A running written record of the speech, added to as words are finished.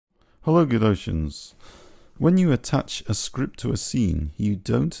Hello Godotans. When you attach a script to a scene, you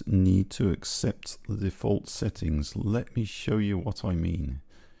don't need to accept the default settings. Let me show you what I mean.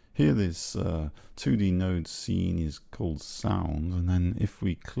 Here this 2D node scene is called sound, and then if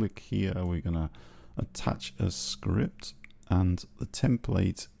we click here we're going to attach a script, and the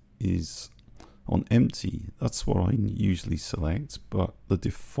template is on empty. That's what I usually select, but the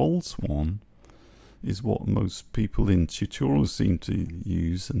default one is what most people in tutorials seem to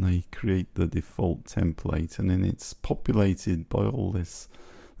use, and they create the default template, and then it's populated by all this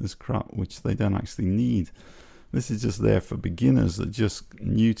crap which they don't actually need. This is just there for beginners that are just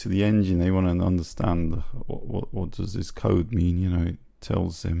new to the engine. They want to understand what does this code mean. You know, it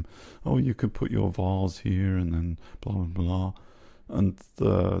tells them, oh, you could put your vars here and then blah blah blah, and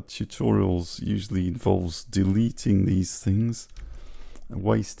the tutorials usually involves deleting these things,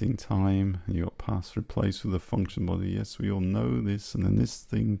 wasting time. You got pass replace with a function body. Yes, we all know this. And then this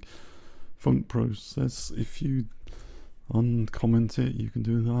thing, func process, if you uncomment it, you can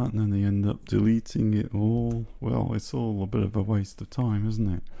do that, and then they end up deleting it all. Well, it's all a bit of a waste of time,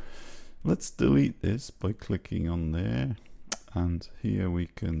 isn't it? Let's delete this by clicking on there, and here we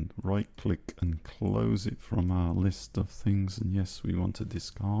can right click and close it from our list of things, and yes, we want to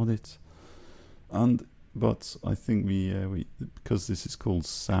discard it. But I think we because this is called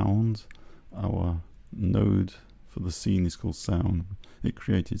sound, our node for the scene is called sound, it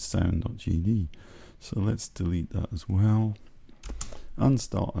created sound.gd. So let's delete that as well and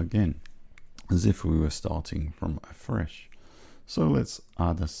start again as if we were starting from afresh. So let's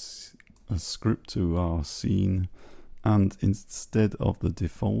add a script to our scene, and instead of the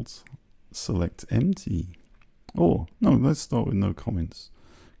default, select empty. Or no, let's start with no comments.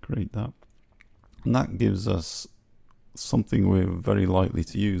 Create that. And that gives us something we're very likely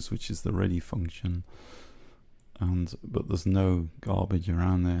to use, which is the ready function. But there's no garbage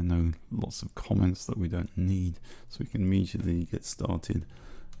around there, no lots of comments that we don't need. So we can immediately get started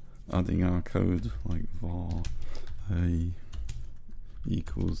adding our code like var a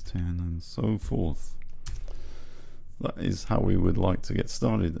equals 10 and so forth. That is how we would like to get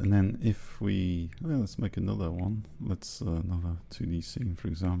started. And then if we, let's make another one. Let's another 2D scene, for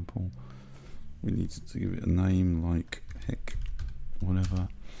example. We need to give it a name like heck, whatever.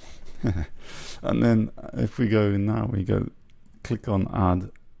 And then if we go now, we go click on add,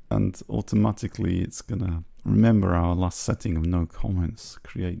 and automatically it's gonna remember our last setting of no comments,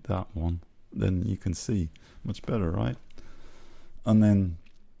 create that one. Then you can see much better, right? And then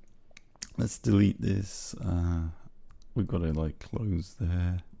let's delete this. We've got to like close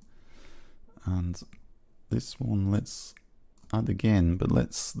there, and this one let's add again, but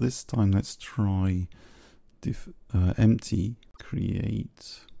this time let's try empty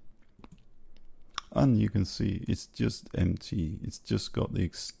create, and you can see it's just empty. It's just got the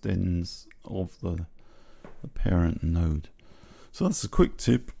extends of the parent node. So that's a quick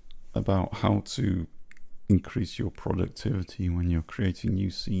tip about how to increase your productivity when you're creating new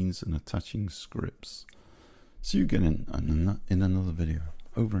scenes and attaching scripts. See you again in another video.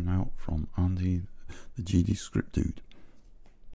 Over and out from Andy, the GD script dude.